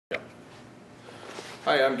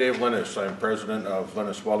Hi, I'm Dave Lynnes. I'm president of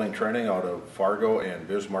Lynnes Welding Training out of Fargo and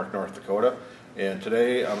Bismarck, North Dakota. And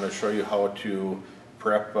today I'm going to show you how to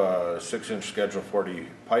prep a 6-inch Schedule 40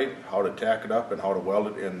 pipe, how to tack it up, and how to weld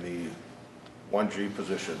it in the 1G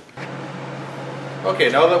position. Okay,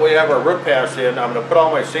 now that we have our root pass in, I'm going to put all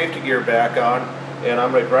my safety gear back on and I'm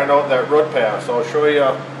going to grind out that root pass. I'll show you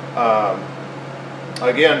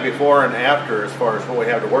again before and after as far as what we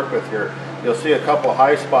have to work with here. You'll see a couple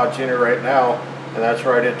high spots in here right now, and that's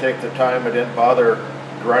where I didn't take the time, I didn't bother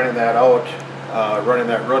grinding that out, running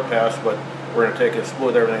that root pass, but we're going to take and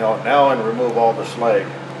smooth everything out now and remove all the slag.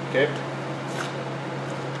 Okay?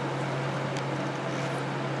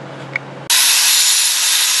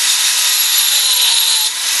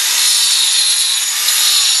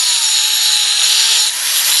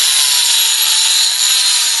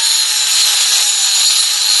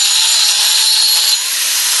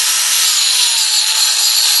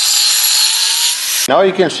 Now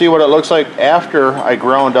you can see what it looks like after I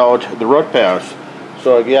ground out the root pass.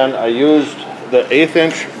 So again, I used the 1/8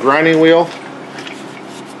 inch grinding wheel.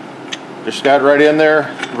 Just got right in there,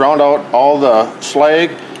 ground out all the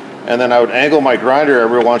slag, and then I would angle my grinder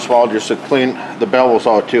every once in a while just to clean the bevels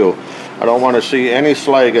out too. I don't want to see any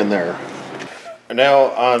slag in there. And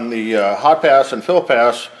now on the hot pass and fill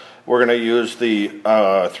pass, we're going to use the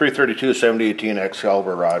 332 7018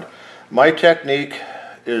 Excalibur rod. My technique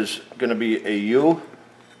is going to be a U,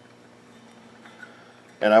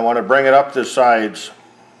 and I want to bring it up the sides.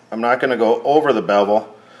 I'm not going to go over the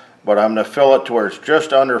bevel, but I'm going to fill it to where it's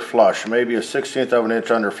just under flush, maybe a 1/16 of an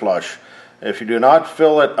inch under flush. If you do not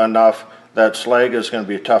fill it enough, that slag is going to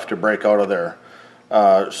be tough to break out of there.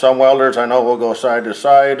 Some welders I know will go side to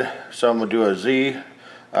side, some will do a Z.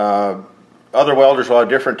 Other welders will have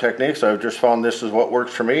different techniques. I've just found this is what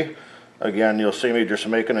works for me. Again, you'll see me just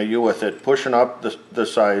making a U with it, pushing up the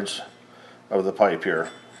sides of the pipe here.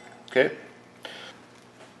 Okay.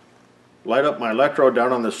 Light up my electrode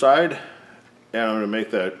down on the side, and I'm going to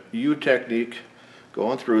make that U technique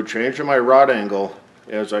going through, changing my rod angle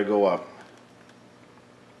as I go up.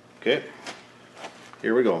 Okay,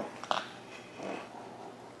 here we go.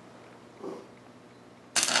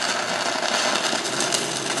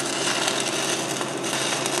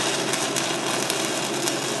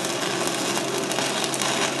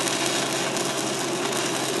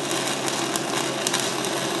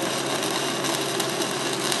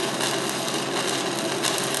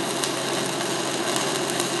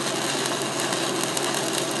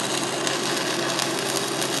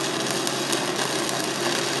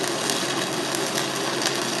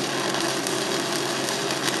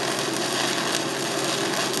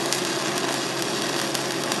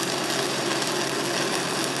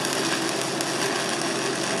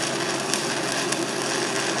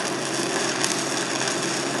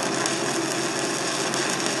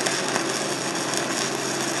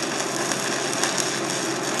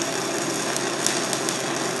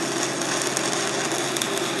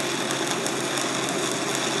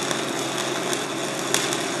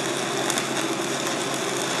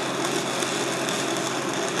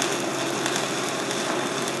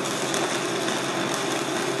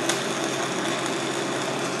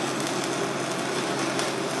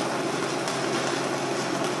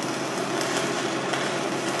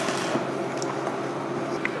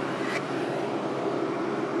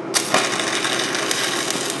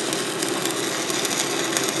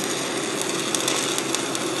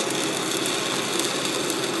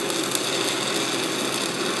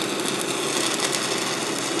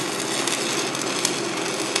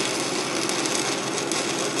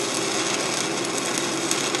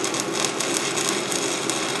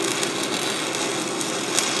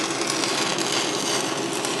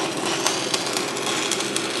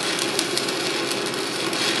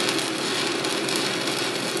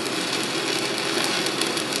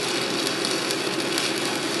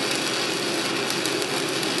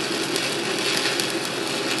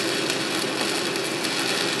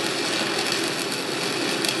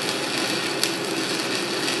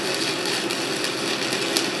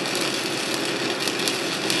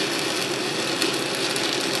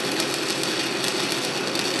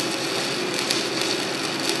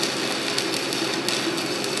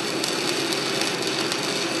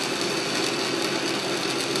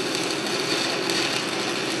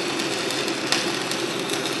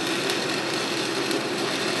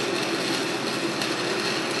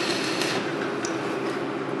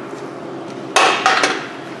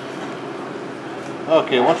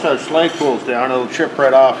 Okay, once that slag cools down, it'll chip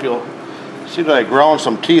right off. You'll see that I ground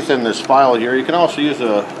some teeth in this file here. You can also use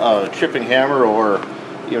a chipping hammer or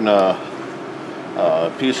even a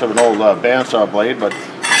piece of an old bandsaw blade, but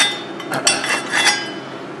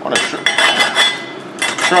I want to show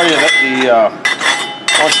you that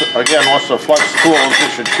once the flux cools,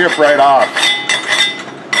 it should chip right off.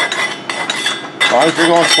 As long as you're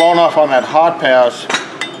going slow enough on that hot pass,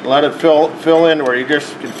 let it fill in where you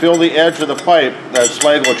just can feel the edge of the pipe, that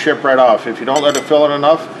slag will chip right off. If you don't let it fill in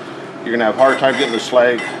enough, you're going to have a hard time getting the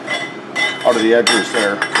slag out of the edges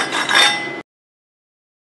there.